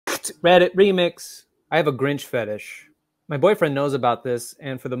Reddit remix. I have a Grinch fetish. My boyfriend knows about this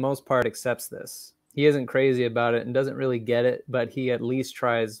and for the most part accepts this. He isn't crazy about it and doesn't really get it, but he at least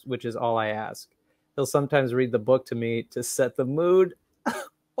tries, which is all I ask. He'll sometimes read the book to me to set the mood,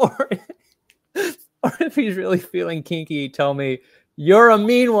 or if he's really feeling kinky, tell me, "You're a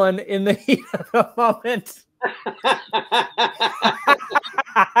mean one," in the heat of the moment.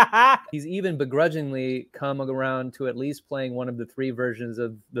 He's even begrudgingly come around to at least playing one of the 3 versions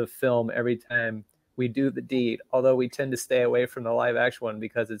of the film every time we do the deed, although we tend to stay away from the live action one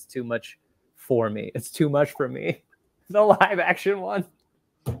because it's too much for me. It's too much for me. The live action one.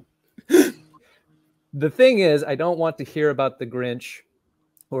 The thing is, I don't want to hear about the Grinch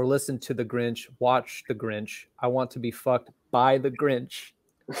or listen to the Grinch, watch the Grinch. I want to be fucked by the Grinch.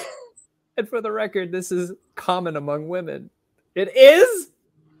 And for the record, this is common among women. It is?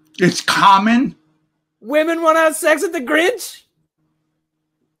 It's common? Women want to have sex with the Grinch?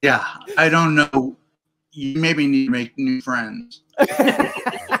 Yeah, I don't know. You maybe need to make new friends.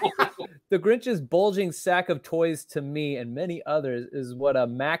 The Grinch's bulging sack of toys to me and many others is what a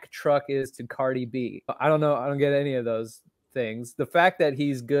Mack truck is to Cardi B. I don't know. I don't get any of those things. The fact that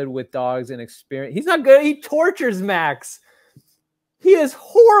he's good with dogs and experience. He's not good. He tortures Max. He is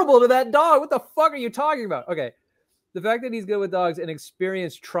horrible to that dog. What the fuck are you talking about? Okay. The fact that he's good with dogs and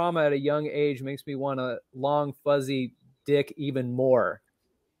experienced trauma at a young age makes me want a long, fuzzy dick even more.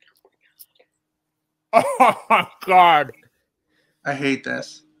 Oh, my God. I hate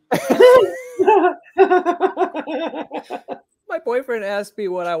this. My boyfriend asked me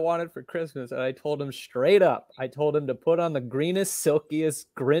what I wanted for Christmas, and I told him straight up. I told him to put on the greenest,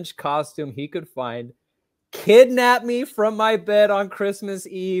 silkiest Grinch costume he could find, kidnap me from my bed on Christmas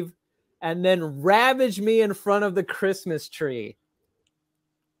Eve, and then ravage me in front of the Christmas tree.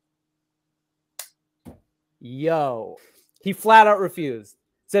 Yo. He flat out refused.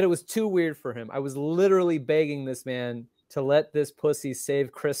 Said it was too weird for him. I was literally begging this man to let this pussy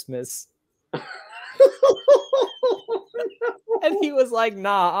save Christmas. And he was like,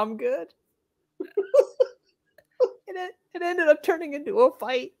 nah, I'm good. It ended up turning into a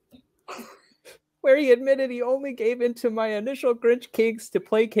fight where he admitted he only gave in to my initial Grinch kinks to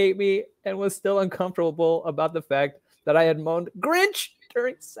placate me and was still uncomfortable about the fact that I had moaned Grinch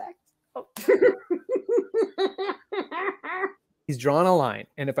during sex. Oh. He's drawn a line,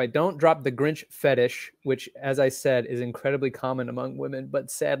 and if I don't drop the Grinch fetish, which, as I said, is incredibly common among women, but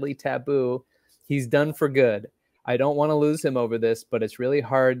sadly taboo, he's done for good. I don't want to lose him over this, but it's really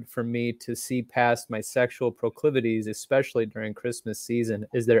hard for me to see past my sexual proclivities, especially during Christmas season.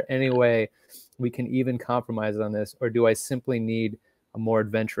 Is there any way we can even compromise on this, or do I simply need a more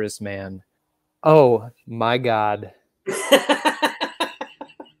adventurous man? Oh, my God.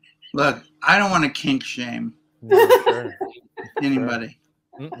 Look, I don't want to kink shame. No, sure. Anybody.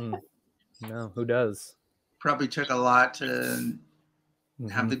 Sure. No, who does? Probably took a lot to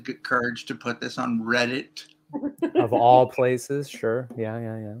have the good courage to put this on Reddit. Of all places, sure.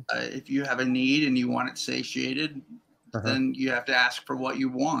 Yeah. If you have a need and you want it satiated, then you have to ask for what you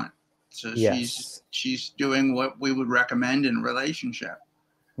want. So yes. she's doing what we would recommend in a relationship.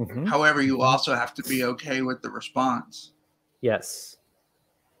 However, you also have to be okay with the response. Yes.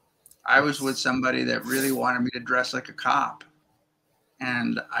 I was with somebody that really wanted me to dress like a cop.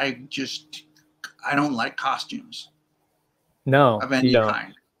 And I don't like costumes. No, of any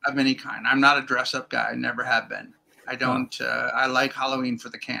kind. Of any kind. I'm not a dress-up guy. I never have been. I don't. I like Halloween for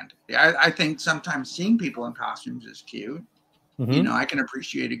the candy. I think sometimes seeing people in costumes is cute. You know, I can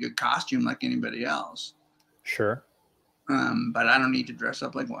appreciate a good costume like anybody else. Sure. But I don't need to dress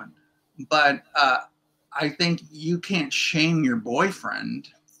up like one. But I think you can't shame your boyfriend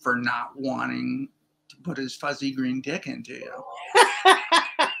for not wanting to put his fuzzy green dick into you.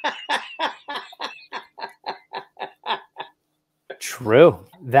 True.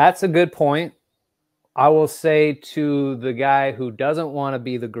 That's a good point. I will say to the guy who doesn't want to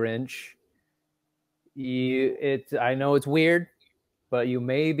be the Grinch, I know it's weird, but you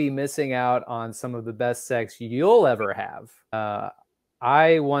may be missing out on some of the best sex you'll ever have.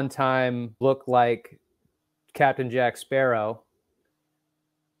 I one time looked like Captain Jack Sparrow,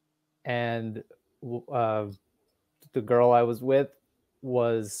 and the girl I was with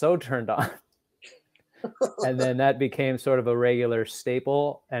was so turned on. And then that became sort of a regular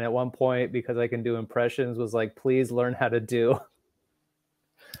staple. And at one point, because I can do impressions, was like, please learn how to do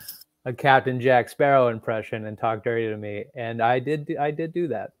a Captain Jack Sparrow impression and talk dirty to me. And I did do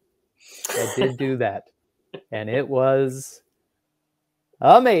that. I did do that. And it was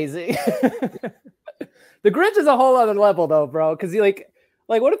amazing. The Grinch is a whole other level though, bro. Cause he like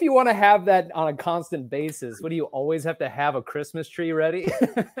Like, what if you want to have that on a constant basis? What do you always have to have a Christmas tree ready?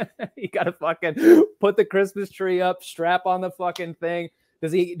 You got to fucking put the Christmas tree up, strap on the fucking thing.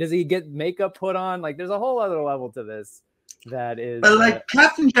 Does he get makeup put on? Like, there's a whole other level to this. That is, but like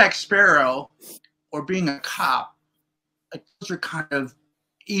Captain Jack Sparrow or being a cop, like those are kind of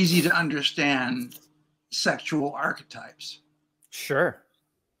easy to understand sexual archetypes. Sure.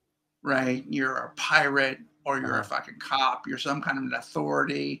 Right? You're a pirate or you're a fucking cop. You're some kind of an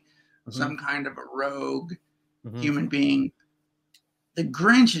authority, some kind of a rogue human being. The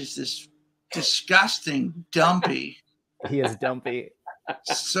Grinch is this disgusting dumpy. He is dumpy.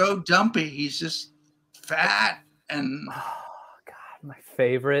 So dumpy. He's just fat and... Oh, God, my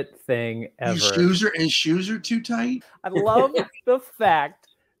favorite thing ever. His shoes are too tight. I love the fact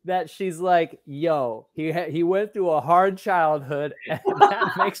that she's like, yo, he went through a hard childhood, and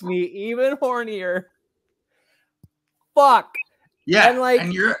that makes me even hornier. Fuck. Yeah, and like,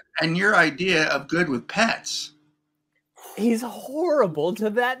 and your idea of good with pets. He's horrible to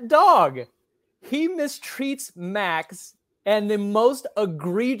that dog. He mistreats Max, and the most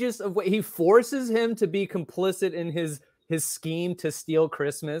egregious of what he forces him to be complicit in his scheme to steal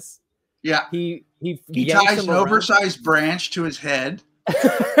Christmas. Yeah, he ties an oversized branch to his head.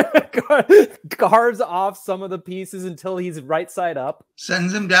 Carves off some of the pieces until he's right side up.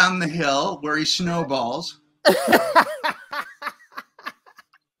 Sends him down the hill where he snowballs.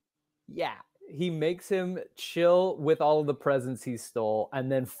 Yeah, he makes him chill with all of the presents he stole, and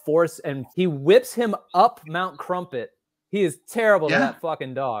then he whips him up Mount Crumpet. He is terrible to that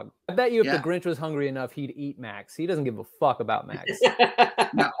fucking dog. I bet you if the Grinch was hungry enough, he'd eat Max. He doesn't give a fuck about Max.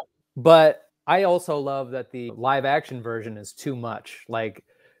 No. But I also love that the live action version is too much. Like,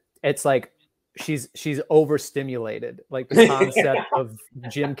 it's like she's overstimulated. Like the concept of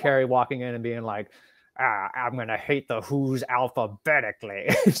Jim Carrey walking in and being like, I'm gonna hate the Who's alphabetically.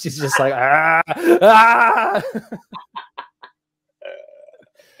 She's just like,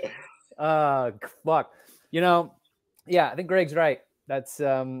 fuck. You know, yeah, I think Greg's right. That's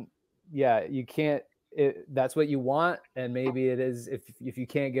you can't. That's what you want, and maybe it is. If you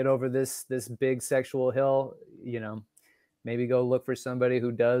can't get over this big sexual hill, you know, maybe go look for somebody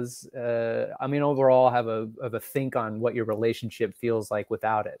who does. I mean, overall, have a think on what your relationship feels like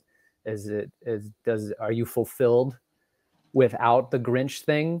without it. Are you fulfilled without the Grinch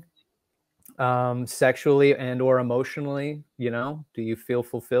thing, sexually and or emotionally? You know, do you feel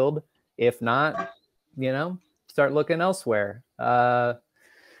fulfilled? If not, you know, start looking elsewhere. But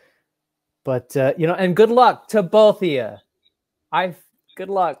you know, and good luck to both of you. Good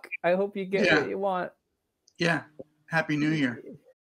luck. I hope you get what you want. Yeah. Happy New Year.